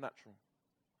the supernatural.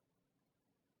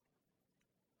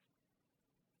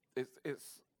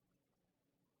 It's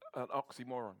an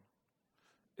oxymoron.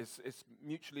 It's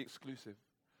mutually exclusive.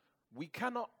 We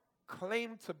cannot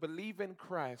claim to believe in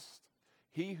Christ,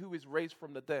 He who is raised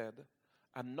from the dead,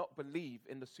 and not believe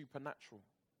in the supernatural.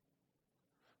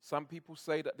 Some people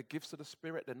say that the gifts of the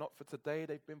Spirit, they're not for today,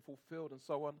 they've been fulfilled, and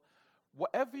so on.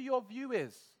 Whatever your view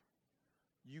is,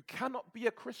 you cannot be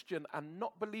a Christian and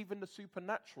not believe in the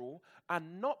supernatural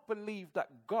and not believe that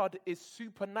God is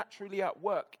supernaturally at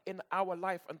work in our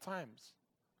life and times.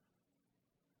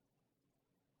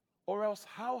 Or else,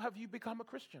 how have you become a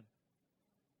Christian?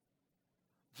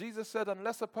 Jesus said,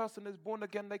 unless a person is born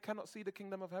again, they cannot see the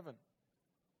kingdom of heaven.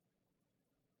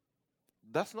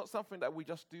 That's not something that we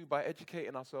just do by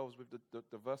educating ourselves with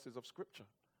the verses of Scripture.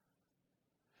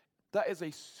 That is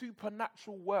a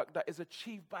supernatural work that is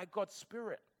achieved by God's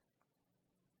Spirit.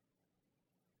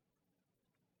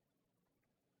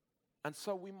 And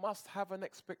so we must have an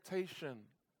expectation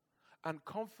and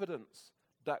confidence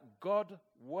that God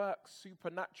works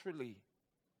supernaturally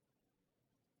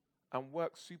and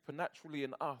works supernaturally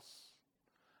in us.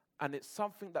 And it's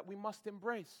something that we must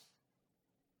embrace.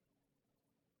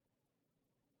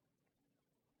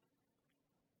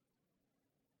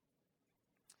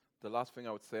 The last thing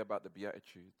I would say about the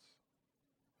Beatitudes.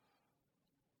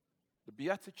 The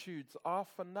Beatitudes are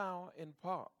for now in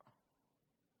part,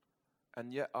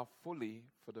 and yet are fully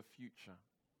for the future.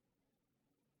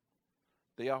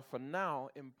 They are for now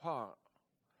in part,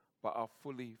 but are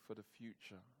fully for the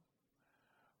future.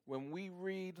 When we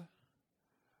read,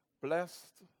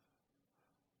 blessed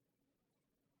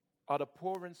are the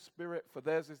poor in spirit, for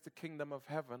theirs is the kingdom of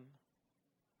heaven,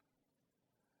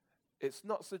 It's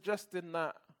not suggesting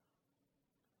that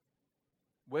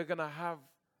we're going to have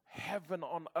heaven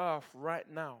on earth right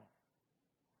now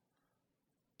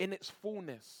in its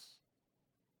fullness.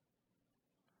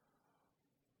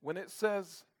 When it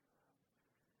says,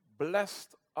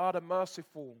 blessed are the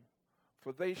merciful,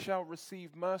 for they shall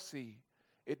receive mercy,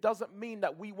 it doesn't mean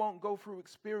that we won't go through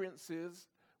experiences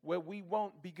where we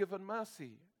won't be given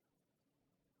mercy.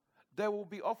 There will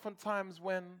be often times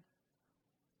when,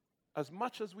 as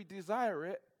much as we desire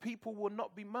it, people will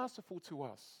not be merciful to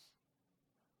us.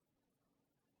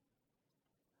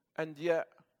 And yet,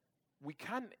 we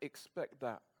can expect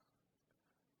that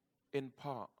in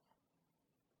part.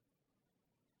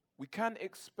 We can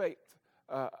expect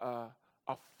a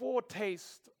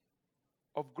foretaste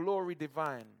of glory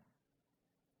divine.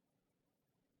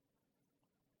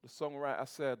 The songwriter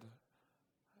said,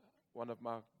 one of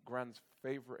my grand's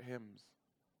favorite hymns,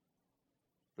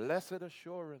 blessed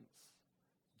assurance,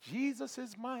 Jesus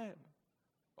is mine.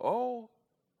 Oh,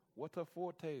 what a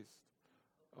foretaste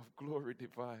of glory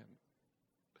divine.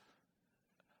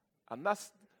 And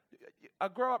I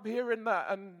grew up hearing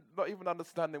that and not even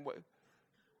understanding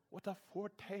what a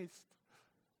foretaste.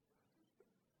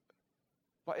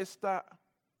 But it's the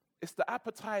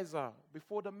appetizer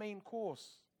before the main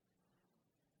course.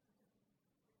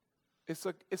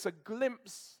 It's a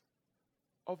glimpse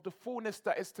of the fullness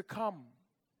that is to come.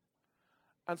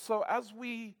 And so as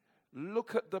we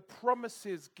look at the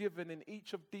promises given in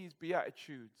each of these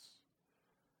Beatitudes,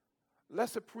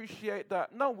 let's appreciate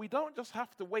that, no, we don't just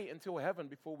have to wait until heaven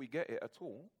before we get it at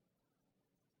all.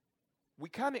 We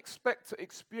can expect to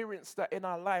experience that in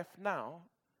our life now,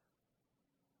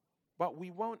 but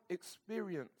we won't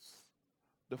experience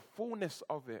the fullness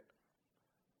of it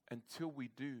until we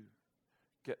do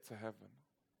get to heaven.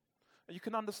 And you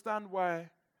can understand why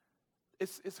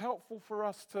it's helpful for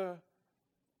us to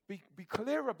be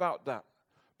clear about that.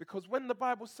 Because when the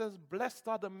Bible says, blessed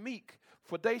are the meek,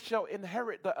 for they shall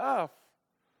inherit the earth,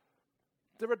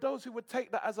 there are those who would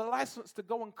take that as a license to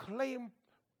go and claim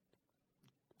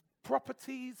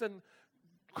properties and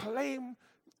claim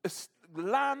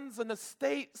lands and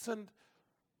estates and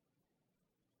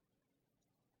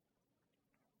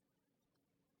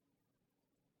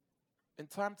in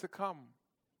time to come,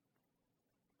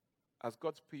 as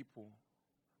God's people,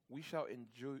 we shall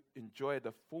enjoy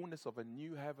the fullness of a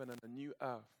new heaven and a new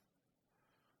earth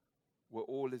where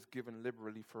all is given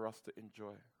liberally for us to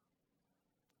enjoy.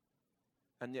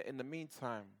 And yet in the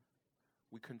meantime,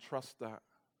 we can trust that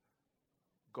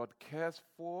God cares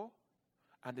for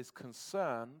and is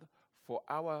concerned for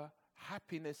our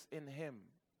happiness in Him.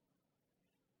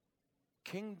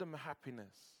 Kingdom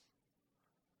happiness.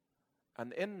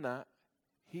 And in that,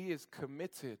 He is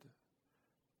committed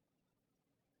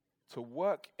to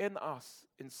work in us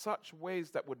in such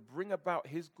ways that would bring about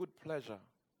His good pleasure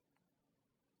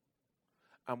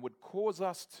and would cause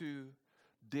us to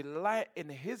delight in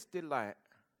His delight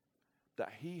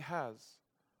that He has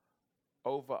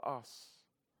over us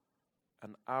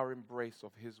and our embrace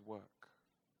of His work.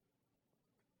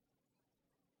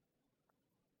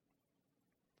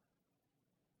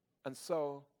 And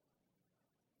so,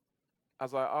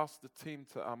 as I ask the team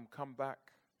to come back,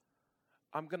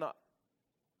 I'm going to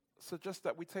suggest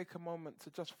that we take a moment to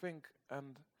just think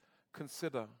and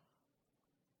consider,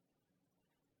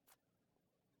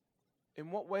 in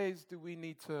what ways do we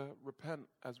need to repent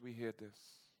as we hear this?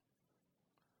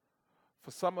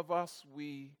 For some of us,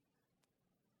 we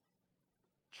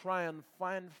try and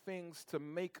find things to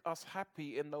make us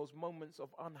happy in those moments of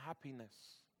unhappiness,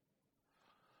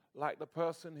 like the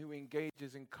person who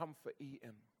engages in comfort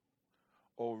eating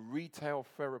or retail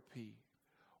therapy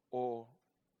or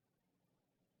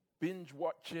binge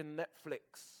watching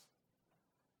Netflix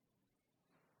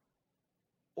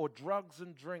or drugs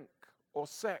and drink or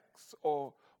sex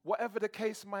or whatever the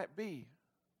case might be.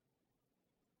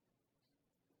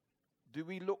 Do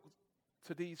we look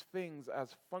to these things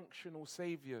as functional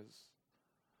saviors,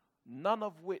 none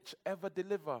of which ever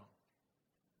deliver?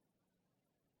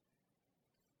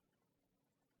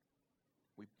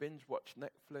 We binge watch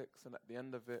Netflix, and at the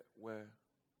end of it,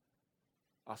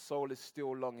 our soul is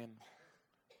still longing,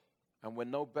 and we're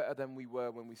no better than we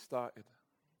were when we started.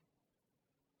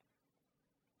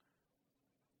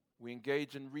 We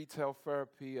engage in retail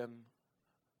therapy, and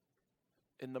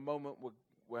in the moment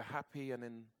we're happy,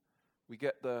 and we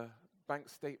get the bank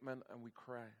statement and we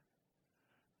cry.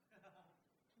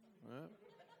 Right?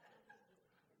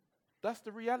 That's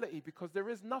the reality, because there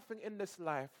is nothing in this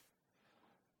life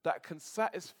that can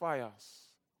satisfy us,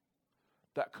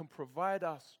 that can provide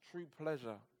us true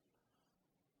pleasure,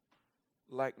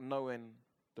 like knowing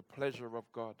the pleasure of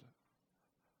God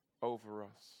over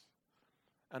us.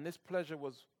 And this pleasure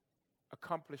was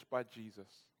accomplished by Jesus.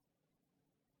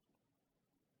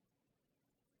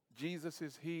 Jesus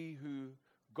is he who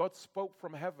God spoke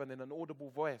from heaven in an audible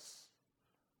voice.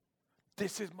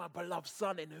 This is my beloved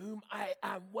Son in whom I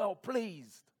am well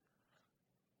pleased.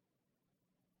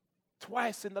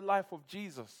 Twice in the life of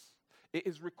Jesus, it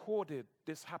is recorded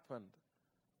this happened.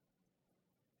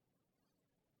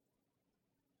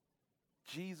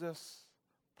 Jesus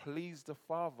pleased the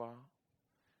Father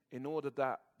in order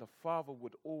that the Father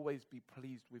would always be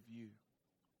pleased with you.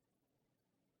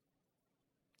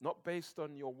 Not based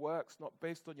on your works, not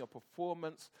based on your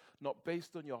performance, not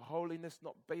based on your holiness,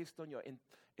 not based on your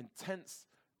intense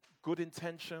good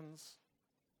intentions,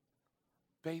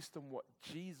 based on what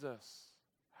Jesus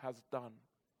has done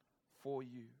for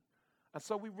you. And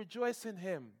so we rejoice in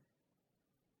him,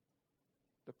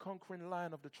 the conquering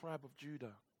Lion of the tribe of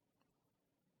Judah,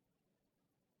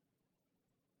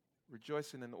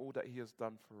 rejoicing in all that he has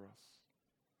done for us.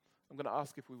 I'm going to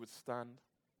ask if we would stand.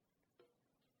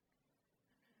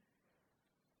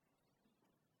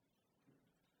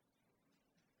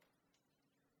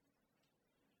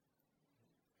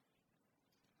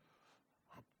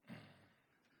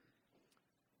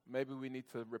 Maybe we need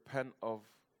to repent of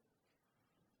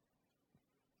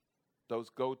those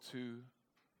go-to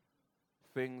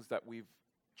things that we've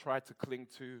tried to cling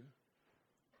to.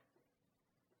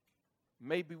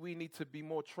 Maybe we need to be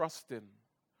more trusting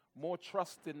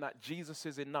that Jesus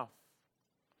is enough,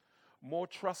 more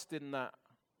trusting that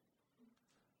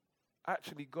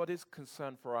actually God is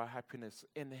concerned for our happiness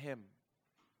in him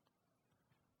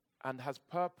and has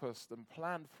purposed and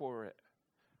planned for it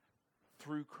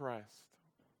through Christ.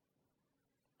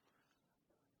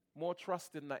 More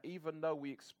trusting that even though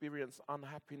we experience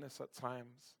unhappiness at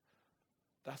times,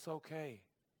 that's okay.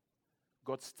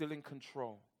 God's still in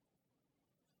control.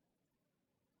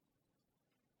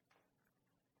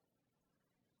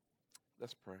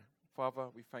 Let's pray. Father,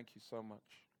 we thank you so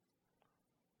much.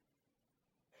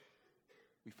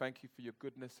 We thank you for your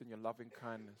goodness and your loving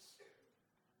kindness.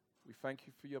 We thank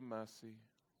you for your mercy.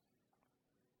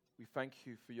 We thank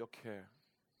you for your care.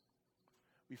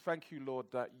 We thank you, Lord,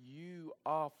 that you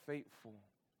are faithful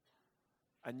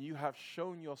and you have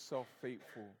shown yourself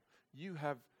faithful. You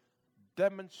have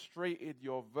demonstrated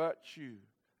your virtue,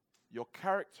 your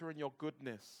character and your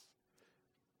goodness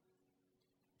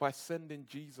by sending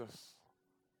Jesus.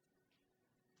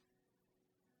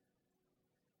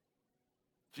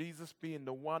 Jesus being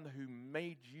the one who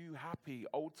made you happy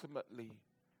ultimately,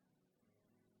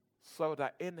 so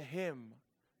that in him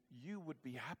you would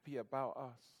be happy about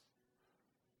us.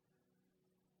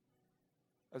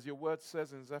 As your word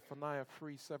says in Zephaniah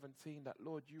 3:17, that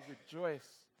Lord,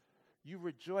 you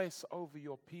rejoice over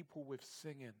your people with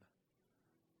singing.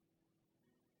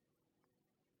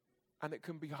 And it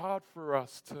can be hard for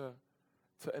us to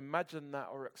imagine that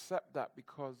or accept that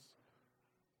because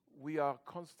we are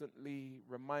constantly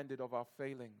reminded of our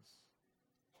failings.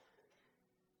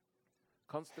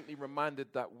 Constantly reminded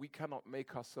that we cannot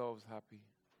make ourselves happy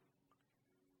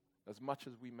as much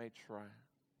as we may try.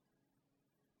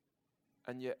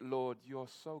 And yet, Lord, you're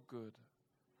so good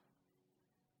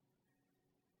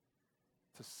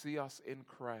to see us in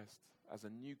Christ as a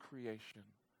new creation,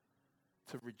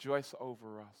 to rejoice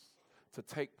over us, to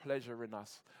take pleasure in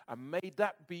us. And may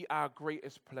that be our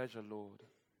greatest pleasure, Lord.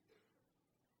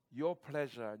 Your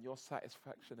pleasure and your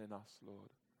satisfaction in us,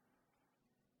 Lord.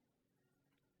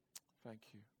 Thank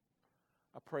you.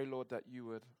 I pray, Lord, that you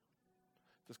would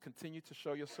just continue to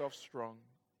show yourself strong.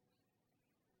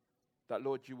 That,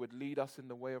 Lord, you would lead us in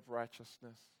the way of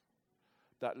righteousness.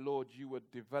 That, Lord, you would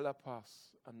develop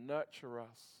us and nurture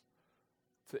us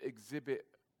to exhibit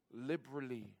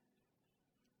liberally,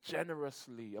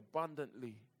 generously,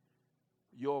 abundantly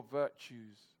your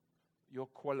virtues, your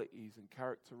qualities and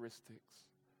characteristics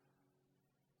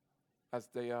as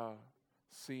they are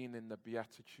seen in the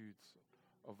Beatitudes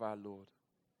of our Lord.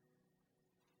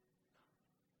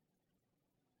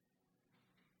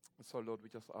 And so, Lord, we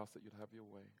just ask that you'd have your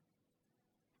way.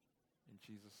 In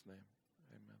Jesus' name,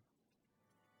 amen.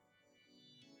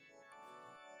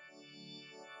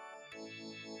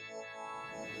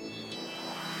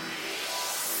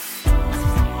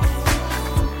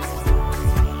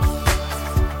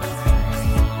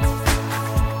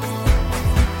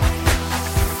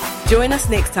 Join us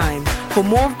next time for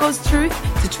more of God's truth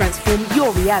to transform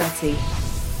your reality.